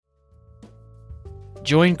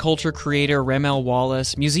Join culture creator Ramel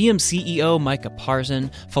Wallace, museum CEO Micah Parson,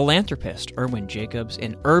 philanthropist Erwin Jacobs,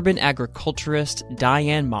 and urban agriculturist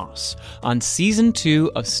Diane Moss on Season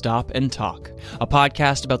 2 of Stop and Talk, a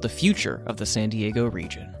podcast about the future of the San Diego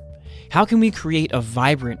region. How can we create a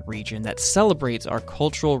vibrant region that celebrates our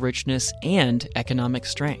cultural richness and economic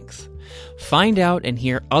strength? Find out and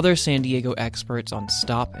hear other San Diego experts on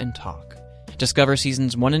Stop and Talk. Discover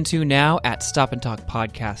seasons 1 and 2 now at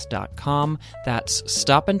stopandtalkpodcast.com. That's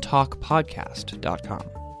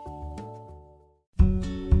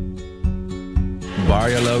stopandtalkpodcast.com.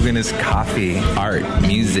 Barrio Logan is coffee, art,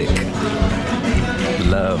 music,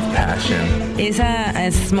 love, passion. It's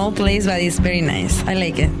a small place, but it's very nice. I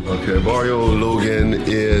like it. Okay, Barrio Logan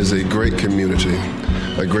is a great community,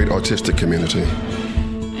 a great artistic community.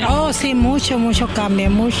 Oh, sí, mucho cambia,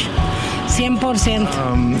 mucho. 100%.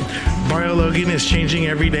 Barrio Logan is changing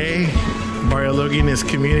every day. Barrio Logan is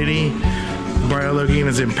community. Barrio Logan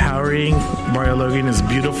is empowering. Barrio Logan is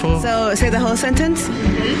beautiful. So, say the whole sentence?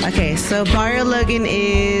 Okay, so Barrio Logan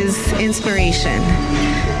is inspiration.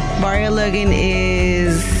 Barrio Logan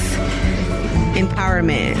is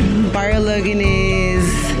empowerment. Barrio Logan is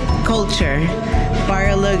culture.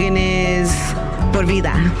 Barrio Logan is por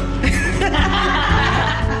vida.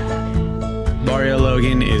 Barrio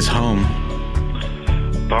Logan is home.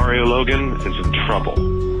 Barrio Logan is in trouble.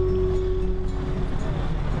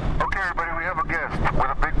 Okay, everybody, we have a guest with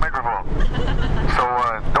a big microphone. So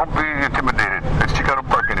don't be intimidated. It's Chicano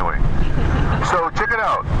Park anyway. So check it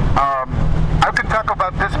out. I could talk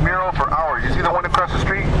about this mural for hours. You see the one across the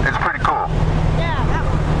street? It's pretty cool. Yeah, that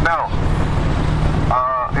one. Now,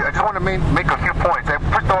 I just want to make a few points.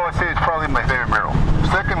 First of all, I say it's probably my favorite mural.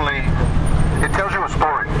 Secondly, it tells you a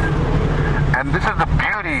story. And this is the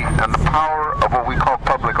beauty and the power of what we call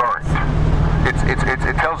public art. It's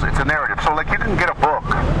a narrative. So like you can get a book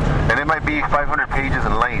and it might be 500 pages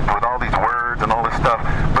in length with all these words and all this stuff.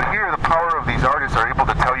 But here the power of these artists are able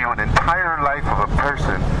to tell you an entire life of a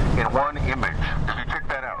person in one image. If you check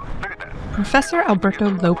that out, look at that. Professor Alberto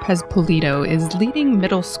Lopez Pulido is leading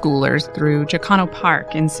middle schoolers through Chicano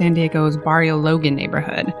Park in San Diego's Barrio Logan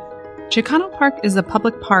neighborhood. Chicano Park is a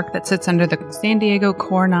public park that sits under the San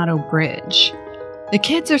Diego-Coronado Bridge. The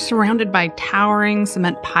kids are surrounded by towering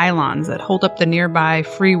cement pylons that hold up the nearby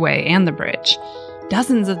freeway and the bridge.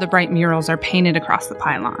 Dozens of the bright murals are painted across the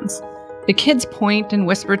pylons. The kids point and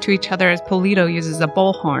whisper to each other as Pulido uses a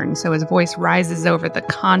bullhorn so his voice rises over the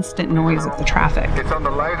constant noise of the traffic. It's on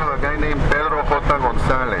the life of a guy named Pedro J.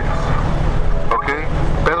 Gonzalez. Okay?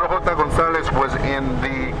 Pedro J. Gonzalez was in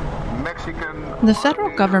the The federal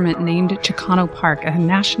government named Chicano Park a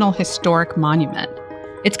National Historic Monument.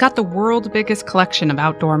 It's got the world's biggest collection of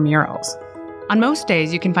outdoor murals. On most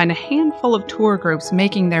days, you can find a handful of tour groups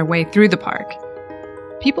making their way through the park.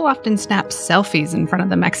 People often snap selfies in front of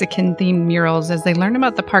the Mexican-themed murals as they learn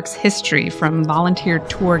about the park's history from volunteer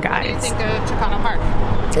tour guides. What do you think of Chicano Park?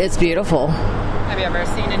 It's beautiful. Have you ever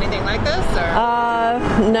seen anything like this?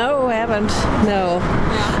 No, I haven't. No.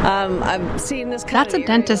 Yeah. I've seen this kind That's of a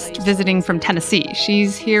dentist visiting from Tennessee.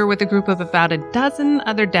 She's here with a group of about a dozen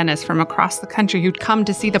other dentists from across the country who'd come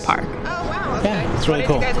to see the park. Oh, wow. Okay. Yeah, it's really what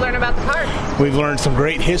cool. What did you guys learn about the park? We've learned some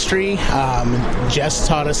great history. Jess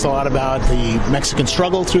taught us a lot about the Mexican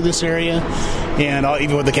struggle through this area, and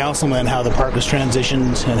even with the councilman, how the park has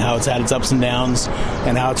transitioned and how it's had its ups and downs,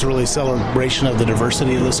 and how it's really a celebration of the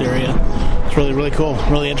diversity of this area. It's really, really cool,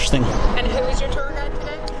 really interesting. And who is your tour guide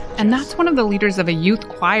today? And that's one of the leaders of a youth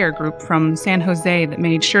choir group from San Jose that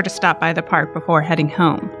made sure to stop by the park before heading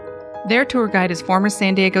home. Their tour guide is former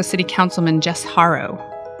San Diego City Councilman Jess Haro.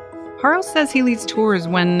 Haro says he leads tours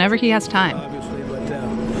whenever he has time. Obviously, but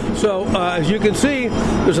so as you can see,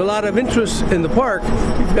 there's a lot of interest in the park.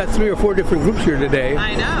 We've got 3 or 4 different groups here today.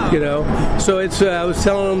 I know. You know, so it's. I was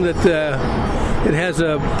telling them that it has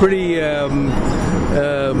a pretty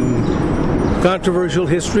controversial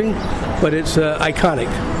history, but it's iconic.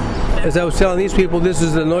 As I was telling these people, this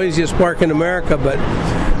is the noisiest park in America, but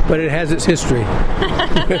it has its history.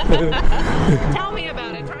 Tell me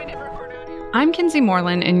about it. Trying to record audio. I'm Kinsey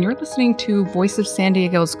Moreland, and you're listening to Voice of San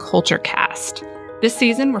Diego's Culturecast. This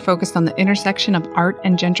season, we're focused on the intersection of art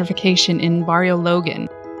and gentrification in Barrio Logan,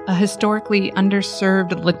 a historically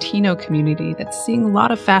underserved Latino community that's seeing a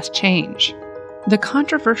lot of fast change. The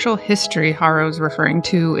controversial history Haro's referring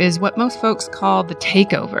to is what most folks call the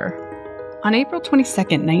takeover. On April 22,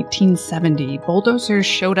 1970, bulldozers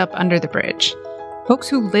showed up under the bridge. Folks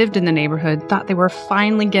who lived in the neighborhood thought they were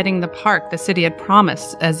finally getting the park the city had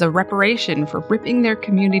promised as a reparation for ripping their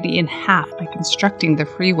community in half by constructing the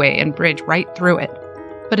freeway and bridge right through it.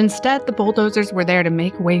 But instead, the bulldozers were there to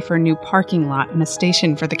make way for a new parking lot and a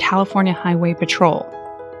station for the California Highway Patrol.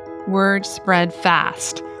 Word spread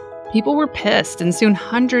fast. People were pissed, and soon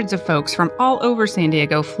hundreds of folks from all over San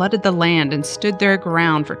Diego flooded the land and stood their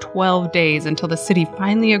ground for 12 days until the city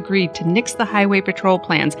finally agreed to nix the Highway Patrol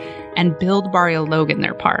plans and build Barrio Logan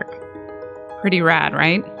their park. Pretty rad,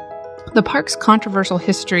 right? The park's controversial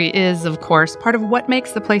history is, of course, part of what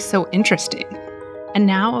makes the place so interesting. And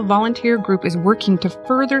now a volunteer group is working to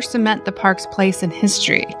further cement the park's place in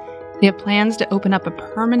history. They have plans to open up a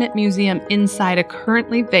permanent museum inside a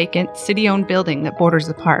currently vacant, city-owned building that borders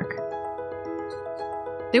the park.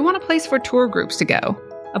 They want a place for tour groups to go,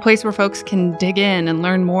 a place where folks can dig in and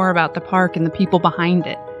learn more about the park and the people behind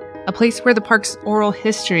it, a place where the park's oral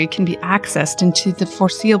history can be accessed into the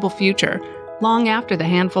foreseeable future, long after the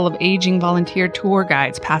handful of aging volunteer tour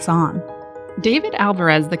guides pass on. David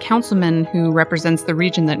Alvarez, the councilman who represents the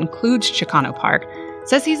region that includes Chicano Park,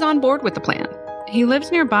 says he's on board with the plan. He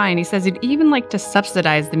lives nearby, and he says he'd even like to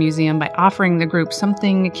subsidize the museum by offering the group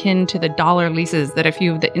something akin to the dollar leases that a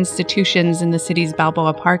few of the institutions in the city's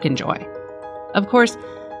Balboa Park enjoy. Of course,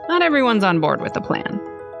 not everyone's on board with the plan.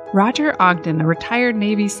 Roger Ogden, a retired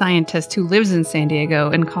Navy scientist who lives in San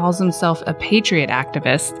Diego and calls himself a patriot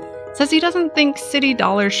activist, says he doesn't think city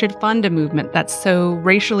dollars should fund a movement that's so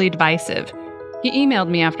racially divisive. He emailed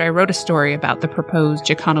me after I wrote a story about the proposed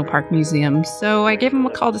Chicano Park Museum, so I gave him a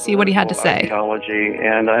call to see what he had to say. Ideology,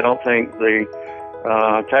 and I don't think the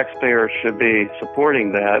taxpayers should be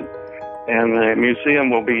supporting that. And the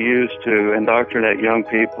museum will be used to indoctrinate young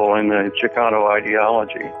people in the Chicano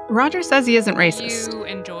ideology. Roger says he isn't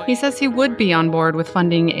racist. He says he would be on board with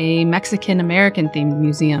funding a Mexican-American themed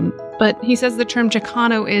museum, but he says the term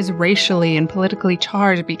Chicano is racially and politically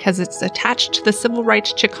charged because it's attached to the civil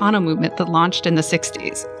rights Chicano movement that launched in the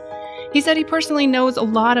 60s. He said he personally knows a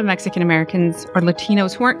lot of Mexican-Americans or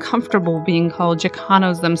Latinos who aren't comfortable being called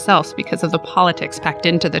Chicanos themselves because of the politics packed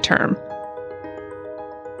into the term.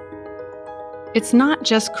 It's not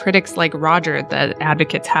just critics like Roger that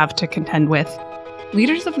advocates have to contend with.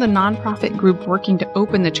 Leaders of the nonprofit group working to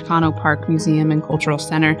open the Chicano Park Museum and Cultural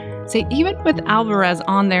Center say even with Alvarez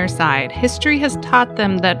on their side, history has taught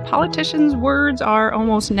them that politicians' words are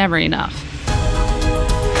almost never enough.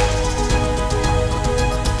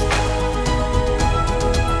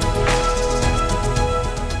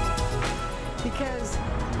 Because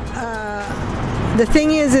the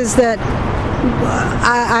thing is that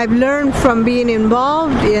I've learned from being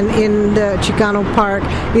involved in the Chicano Park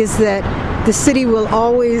is that the city will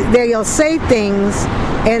always, they'll say things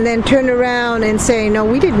and then turn around and say, no,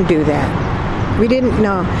 we didn't do that. We didn't,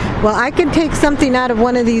 no. Well, I can take something out of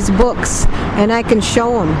one of these books and I can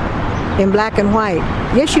show them in black and white.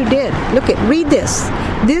 Yes, you did. Read this.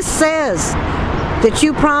 This says that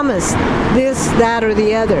you promised this, that, or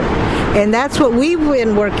the other. And that's what we've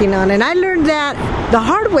been working on. And I learned that the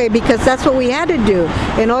hard way because that's what we had to do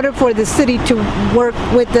in order for the city to work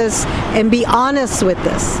with us and be honest with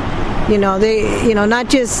us. Not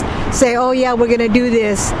just say, oh yeah, we're going to do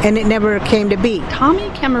this, and it never came to be. Tommy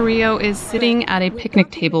Camarillo is sitting at a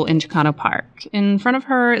picnic table in Chicano Park. In front of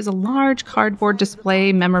her is a large cardboard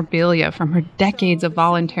display memorabilia from her decades of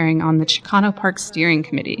volunteering on the Chicano Park Steering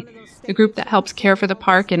Committee, the group that helps care for the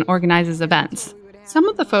park and organizes events. Some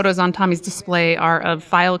of the photos on Tommy's display are of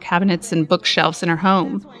file cabinets and bookshelves in her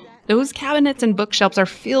home. Those cabinets and bookshelves are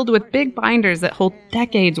filled with big binders that hold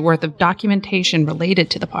decades worth of documentation related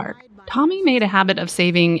to the park. Tommy made a habit of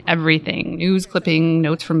saving everything, news clipping,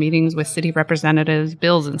 notes from meetings with city representatives,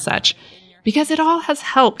 bills and such, because it all has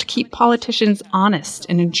helped keep politicians honest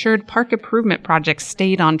and ensured park improvement projects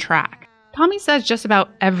stayed on track. Tommy says just about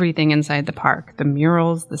everything inside the park, the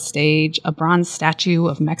murals, the stage, a bronze statue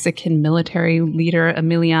of Mexican military leader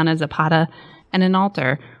Emiliano Zapata, and an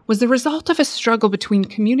altar, was the result of a struggle between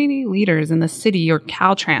community leaders and the city or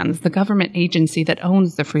Caltrans, the government agency that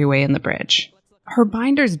owns the freeway and the bridge. Her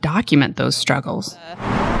binders document those struggles.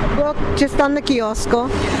 A book just on the Kiosco.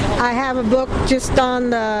 I have a book just on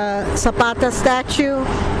the Zapata statue,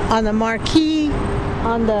 on the marquee,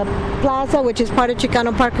 on the plaza, which is part of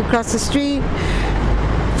Chicano Park across the street.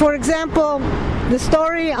 For example, the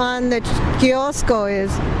story on the Kiosco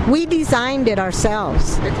is we designed it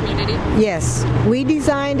ourselves. The community? Yes, we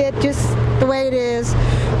designed it just the way it is.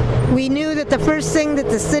 We knew that the first thing that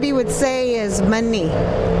the city would say is money.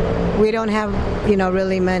 We don't have,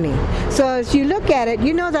 really money. So as you look at it,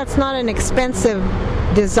 that's not an expensive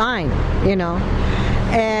design,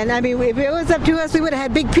 And I mean, if it was up to us, we would have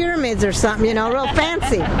had big pyramids or something, real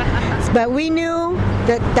fancy. But we knew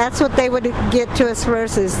that that's what they would get to us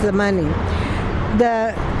first is the money.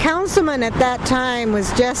 The councilman at that time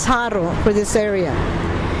was Jess Haro for this area.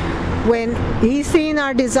 when he seen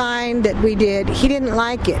our design that we did, he didn't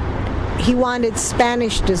like it. He wanted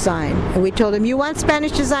Spanish design. And we told him, you want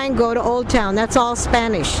Spanish design? Go to Old Town. That's all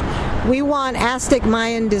Spanish. We want Aztec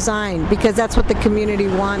Mayan design because that's what the community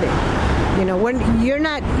wanted. You know, we're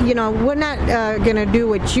not going to do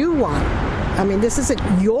what you want. I mean, this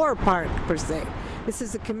isn't your park per se. This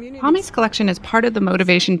is a community. Tommy's collection is part of the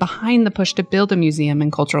motivation behind the push to build a museum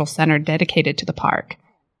and cultural center dedicated to the park.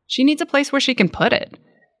 She needs a place where she can put it.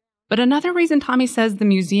 But another reason Tommy says the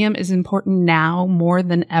museum is important now more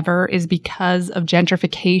than ever is because of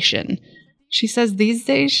gentrification. She says these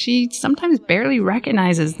days she sometimes barely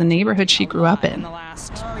recognizes the neighborhood she grew up in. The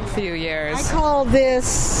last few years. I call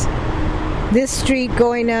this street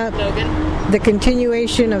going up Logan? The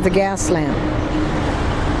continuation of the gas lamp.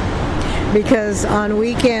 Because on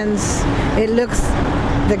weekends,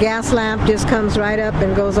 the gas lamp just comes right up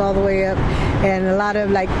and goes all the way up. And a lot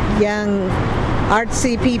of like young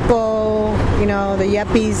artsy people, you know, the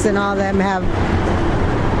yuppies and all them have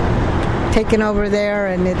taken over there,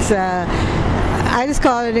 and it's I just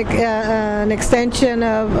call it an extension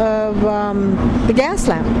of the gas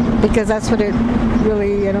lamp, because that's what it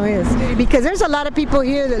really, you know, is. Because there's a lot of people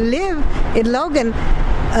here that live in Logan,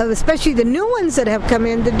 especially the new ones that have come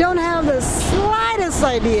in, that don't have the slightest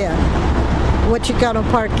idea what Chicano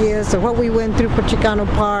Park is or what we went through for Chicano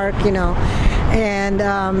Park, you know. And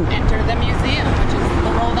enter the museum, which is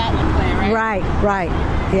the role that would play, right? Right,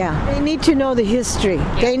 yeah. They need to know the history.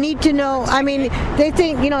 They need to know, I mean, they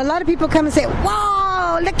think, you know, a lot of people come and say,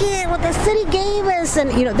 wow, look at what the city gave us.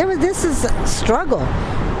 And, you know, this is a struggle.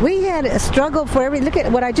 We had a struggle for look at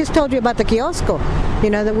what I just told you about the kiosco, you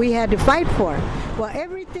know, that we had to fight for. Well,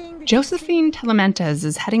 everything. Josephine Telementez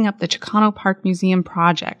is heading up the Chicano Park Museum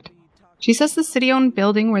project. She says the city-owned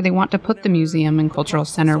building where they want to put the museum and cultural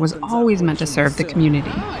center was always meant to serve the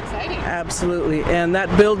community. Absolutely. And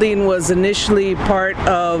that building was initially part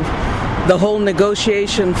of the whole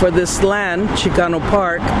negotiation for this land, Chicano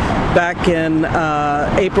Park, back in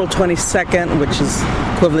April 22nd, which is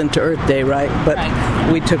equivalent to Earth Day, right? But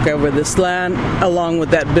we took over this land along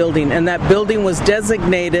with that building. And that building was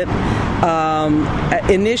designated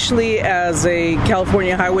initially as a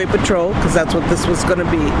California Highway Patrol, because that's what this was going to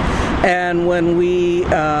be. And when we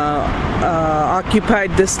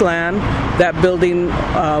occupied this land, that building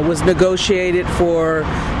was negotiated for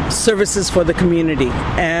services for the community.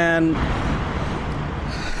 And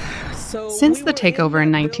since the takeover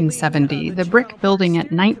in 1970, the brick building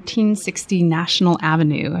at 1960 National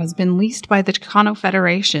Avenue has been leased by the Chicano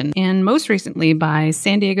Federation and most recently by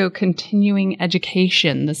San Diego Continuing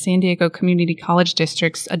Education, the San Diego Community College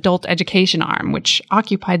District's adult education arm, which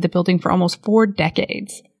occupied the building for almost 4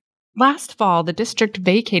 decades. Last fall, the district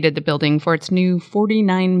vacated the building for its new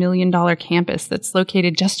 $49 million campus that's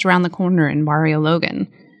located just around the corner in Barrio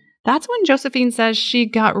Logan. That's when Josephine says she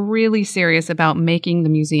got really serious about making the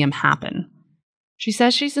museum happen. She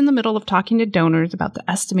says she's in the middle of talking to donors about the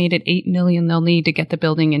estimated $8 million they'll need to get the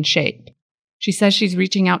building in shape. She says she's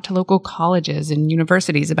reaching out to local colleges and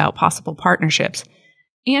universities about possible partnerships.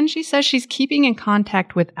 And she says she's keeping in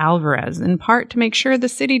contact with Alvarez, in part to make sure the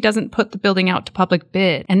city doesn't put the building out to public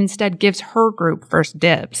bid and instead gives her group first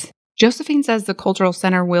dibs. Josephine says the Cultural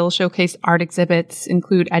Center will showcase art exhibits,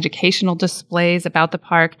 include educational displays about the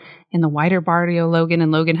park and the wider Barrio Logan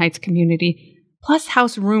and Logan Heights community, plus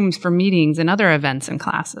house rooms for meetings and other events and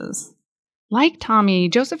classes. Like Tommy,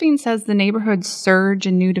 Josephine says the neighborhood's surge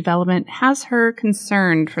in new development has her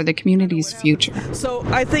concerned for the community's future. So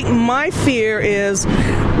I think my fear is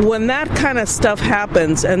when that kind of stuff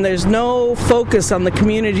happens and there's no focus on the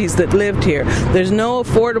communities that lived here, there's no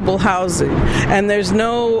affordable housing, and there's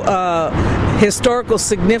no historical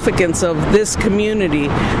significance of this community,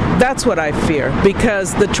 that's what I fear,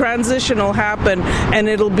 because the transition will happen and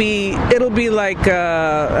it'll be like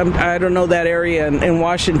I don't know that area in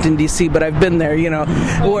Washington D.C., but I've been there, you know.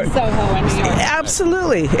 Soho in New York.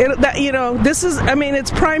 Absolutely. This is, I mean, it's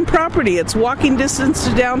prime property. It's walking distance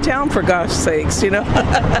to downtown, for gosh sakes, you know.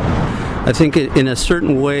 I think in a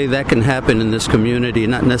certain way that can happen in this community,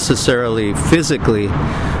 not necessarily physically,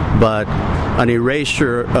 but an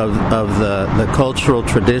erasure of the cultural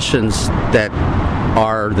traditions that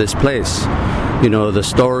are this place. You know, the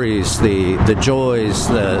stories, the joys,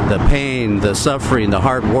 the pain, the suffering, the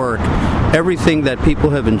hard work, everything that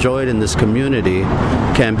people have enjoyed in this community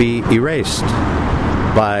can be erased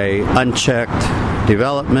by unchecked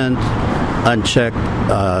development, unchecked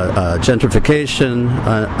gentrification,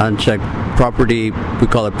 unchecked property, we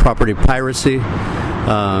call it property piracy.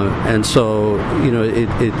 And so,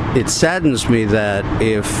 it saddens me that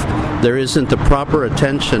if there isn't the proper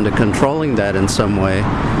attention to controlling that in some way,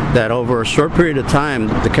 that over a short period of time,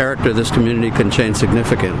 the character of this community can change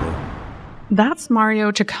significantly. That's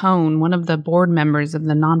Mario Chacon, one of the board members of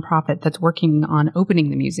the nonprofit that's working on opening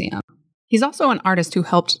the museum. He's also an artist who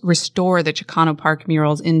helped restore the Chicano Park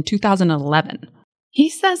murals in 2011. He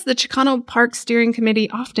says the Chicano Park Steering Committee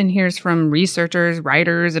often hears from researchers,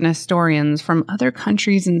 writers, and historians from other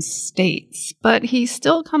countries and states, but he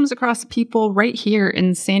still comes across people right here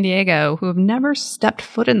in San Diego who have never stepped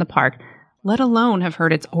foot in the park, let alone have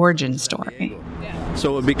heard its origin story.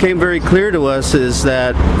 So what became very clear to us is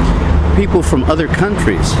that people from other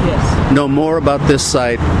countries know more about this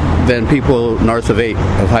site than people north of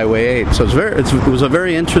Highway 8. So it was a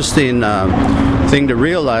very interesting thing to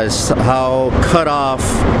realize how cut off,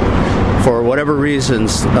 for whatever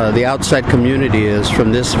reasons, the outside community is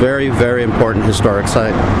from this very, very important historic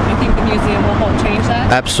site. You think the museum will help change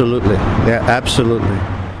that? Absolutely. Yeah, absolutely.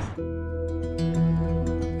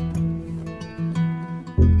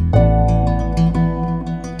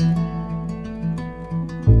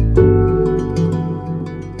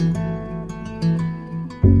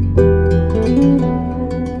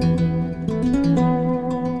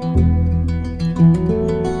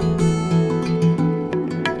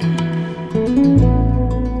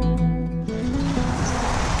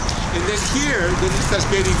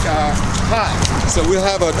 So we'll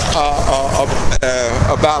have a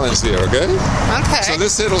balance here, okay? Okay. So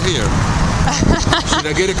let's settle here. Should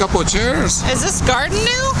I get a couple of chairs? Is this garden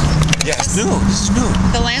new? Yes, new. This is new.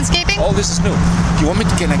 The landscaping? All this is new. You want me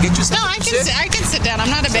to? Can I get you something? No, I can sit down. I'm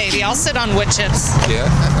not a baby. I'll sit on wood chips. Yeah,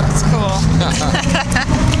 that's cool.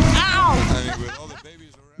 Ow!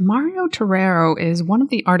 Mario Torrero is one of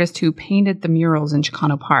the artists who painted the murals in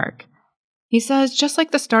Chicano Park. He says, just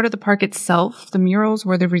like the start of the park itself, the murals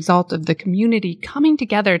were the result of the community coming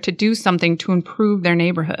together to do something to improve their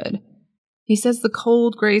neighborhood. He says the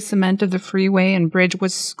cold gray cement of the freeway and bridge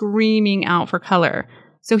was screaming out for color,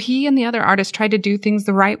 so he and the other artists tried to do things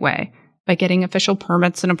the right way by getting official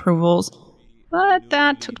permits and approvals. But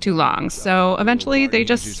that took too long, so eventually they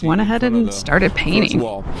just went ahead and started painting.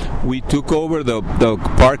 We took over the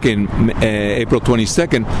park in April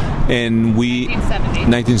 22nd, and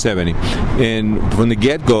 1970. And from the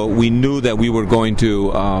get-go, we knew that we were going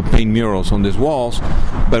to paint murals on these walls,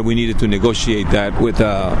 but we needed to negotiate that with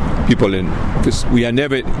people because we had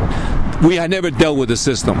never dealt with the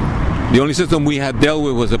system. The only system we had dealt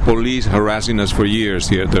with was the police harassing us for years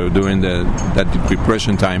here during that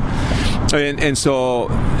Depression time, and so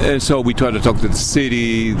we tried to talk to the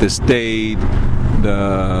city, the state,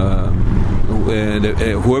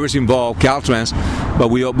 whoever's involved, Caltrans, but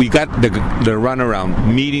we got the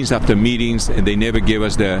runaround, meetings after meetings, and they never gave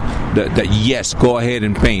us the yes, go ahead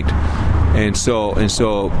and paint, and so.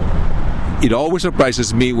 It always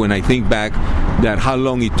surprises me when I think back that how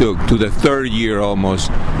long it took to the third year almost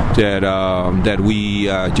that we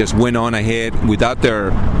just went on ahead without their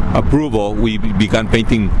approval. We began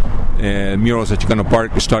painting murals at Chicano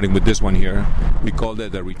Park, starting with this one here. We called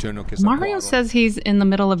it the Return of Quesacuaro. Mario says he's in the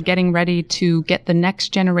middle of getting ready to get the next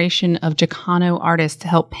generation of Chicano artists to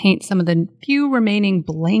help paint some of the few remaining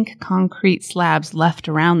blank concrete slabs left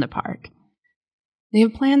around the park. They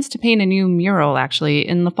have plans to paint a new mural, actually,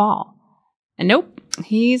 in the fall. And nope,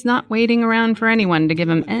 he's not waiting around for anyone to give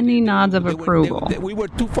him any nods of approval. We were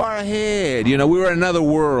too far ahead. We were in another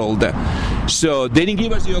world. So they didn't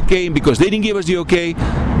give us the okay, and because they didn't give us the okay,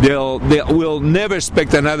 we'll never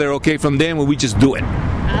expect another okay from them when we just do it.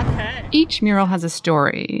 Okay. Each mural has a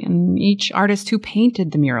story, and each artist who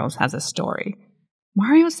painted the murals has a story.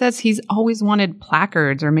 Mario says he's always wanted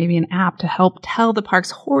placards or maybe an app to help tell the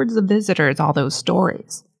park's hordes of visitors all those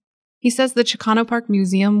stories. He says the Chicano Park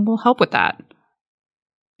Museum will help with that.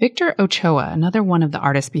 Victor Ochoa, another one of the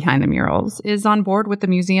artists behind the murals, is on board with the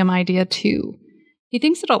museum idea too. He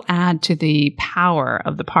thinks it'll add to the power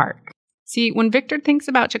of the park. See, when Victor thinks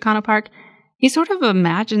about Chicano Park, he sort of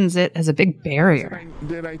imagines it as a big barrier.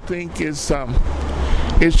 That I think is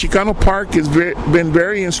Chicano Park has been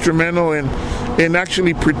very instrumental in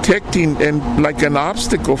actually protecting and like an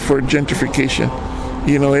obstacle for gentrification.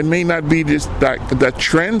 It may not be just the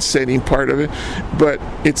trend-setting part of it, but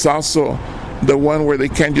it's also the one where they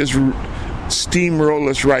can't just steamroll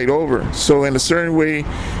us right over. So in a certain way,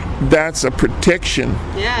 that's a protection.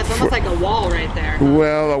 Yeah, it's almost like a wall right there.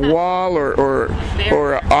 Well, a wall or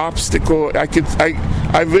an obstacle.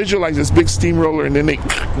 I visualize this big steamroller, and then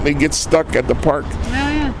they get stuck at the park.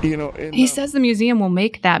 Oh, yeah. He says the museum will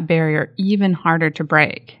make that barrier even harder to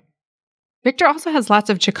break. Victor also has lots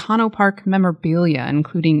of Chicano Park memorabilia,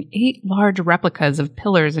 including 8 large replicas of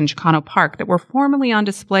pillars in Chicano Park that were formerly on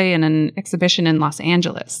display in an exhibition in Los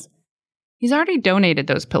Angeles. He's already donated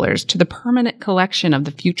those pillars to the permanent collection of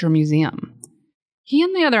the Future Museum. He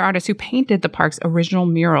and the other artists who painted the park's original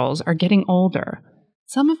murals are getting older.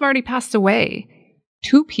 Some have already passed away.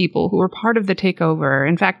 2 people who were part of the takeover,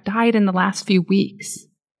 in fact, died in the last few weeks.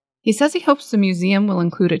 He says he hopes the museum will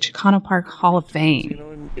include a Chicano Park Hall of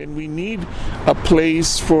Fame. And we need a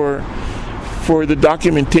place for the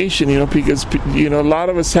documentation, because, a lot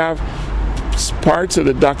of us have parts of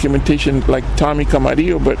the documentation like Tommy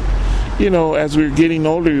Camarillo, but, as we're getting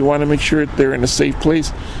older, we want to make sure that they're in a safe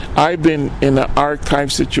place. I've been in an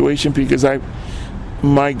archive situation because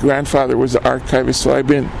my grandfather was an archivist, so I've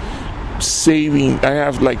been saving. I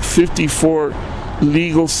have like 54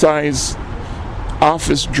 legal size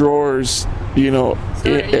office drawers, in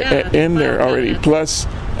there already, plus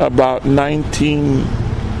about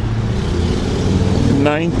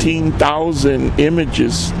 19,000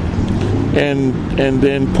 images, and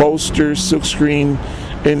then posters, silkscreen,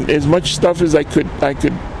 and as much stuff as I could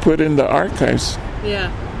put in the archives.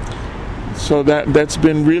 Yeah. So that's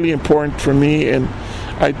been really important for me, and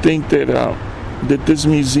I think that this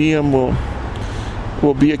museum will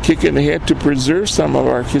be a kick in the head to preserve some of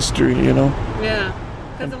our history, Yeah,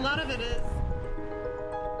 because a lot of it is.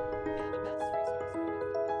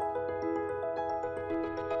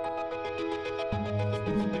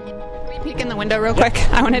 Can we peek in the window real quick?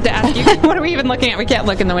 I wanted to ask you, what are we even looking at? We can't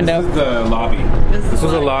look in the window. This is the lobby. This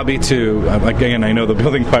was a lobby to, again, I know the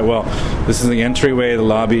building quite well. This is the entryway, the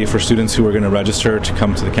lobby for students who are going to register to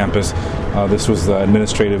come to the campus. This was the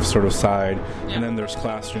administrative sort of side. And then there's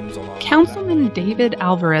classrooms along. Councilman David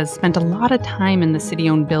Alvarez spent a lot of time in the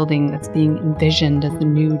city-owned building that's being envisioned as the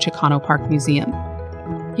new Chicano Park Museum.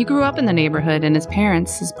 He grew up in the neighborhood, and his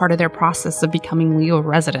parents, as part of their process of becoming Leo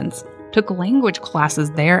residents, took language classes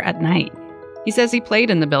there at night. He says he played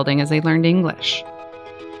in the building as they learned English.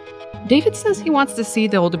 David says he wants to see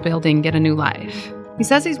the old building get a new life. He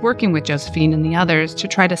says he's working with Josephine and the others to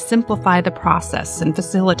try to simplify the process and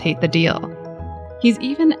facilitate the deal. He's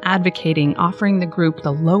even advocating offering the group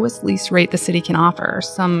the lowest lease rate the city can offer,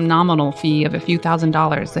 some nominal fee of a few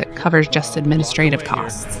 $1,000s that covers just administrative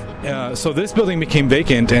costs. So this building became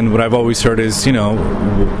vacant, and what I've always heard is,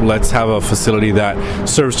 let's have a facility that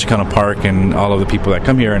serves Chicano Park and all of the people that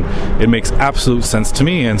come here, and it makes absolute sense to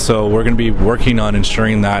me. And so we're going to be working on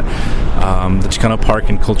ensuring that the Chicano Park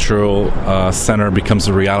and Cultural Center becomes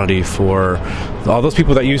a reality for all those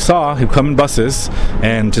people that you saw who come in buses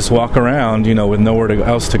and just walk around, with nowhere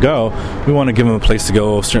else to go. We want to give them a place to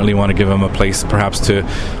go. Certainly want to give them a place perhaps to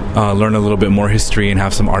learn a little bit more history and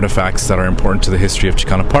have some artifacts that are important to the history of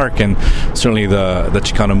Chicano Park and certainly the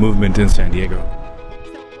Chicano movement in San Diego.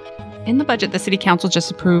 In the budget the City Council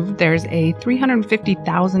just approved, there's a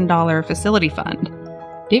 $350,000 facility fund.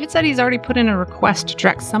 David said he's already put in a request to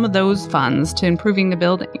direct some of those funds to improving the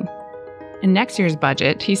building. In next year's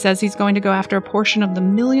budget, he says he's going to go after a portion of the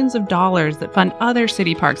millions of dollars that fund other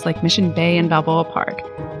city parks like Mission Bay and Balboa Park,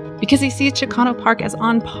 because he sees Chicano Park as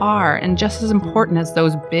on par and just as important as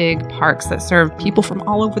those big parks that serve people from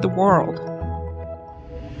all over the world.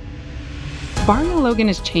 Barrio Logan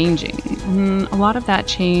is changing, and a lot of that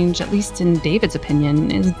change, at least in David's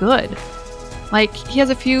opinion, is good. Like, he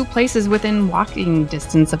has a few places within walking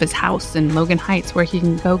distance of his house in Logan Heights where he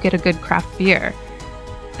can go get a good craft beer.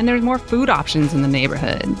 And there's more food options in the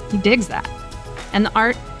neighborhood. He digs that. And the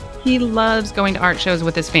art, he loves going to art shows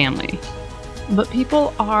with his family. But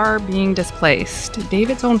people are being displaced.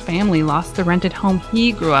 David's own family lost the rented home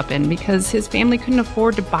he grew up in because his family couldn't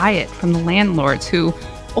afford to buy it from the landlords who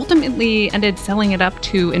ultimately ended selling it up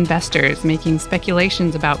to investors, making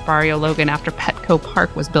speculations about Barrio Logan after Petco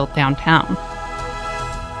Park was built downtown.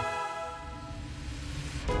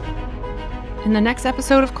 In the next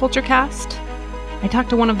episode of Culturecast, I talked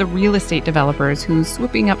to one of the real estate developers who's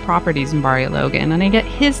swooping up properties in Barrio Logan, and I get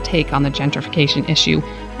his take on the gentrification issue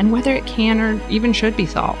and whether it can or even should be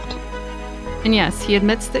solved. And yes, he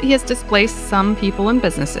admits that he has displaced some people and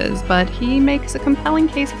businesses, but he makes a compelling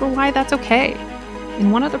case for why that's okay.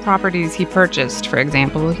 In one of the properties he purchased, for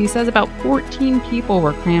example, he says about 14 people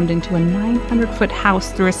were crammed into a 900-foot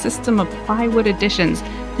house through a system of plywood additions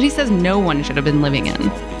that he says no one should have been living in.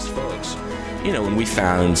 These folks, when we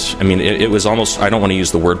found, it was almost, I don't want to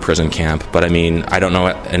use the word prison camp, but I don't know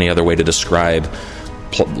any other way to describe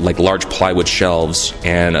like large plywood shelves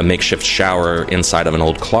and a makeshift shower inside of an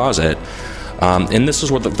old closet. And this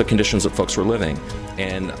is what the conditions that folks were living.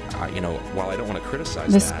 And, while I don't want to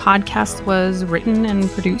criticize this podcast was written and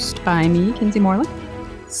produced by me, Kinsey Moreland.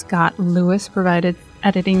 Scott Lewis provided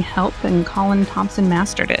Editing help, and Colin Thompson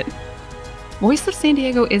mastered it. Voice of San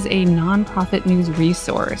Diego is a nonprofit news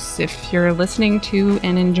resource. If you're listening to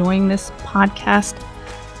and enjoying this podcast,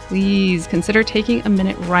 please consider taking a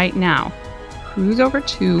minute right now. Cruise over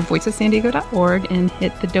to voiceofsandiego.org and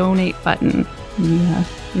hit the donate button.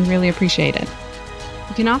 We really appreciate it.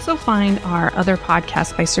 You can also find our other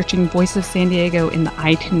podcasts by searching Voice of San Diego in the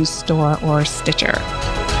iTunes Store or Stitcher.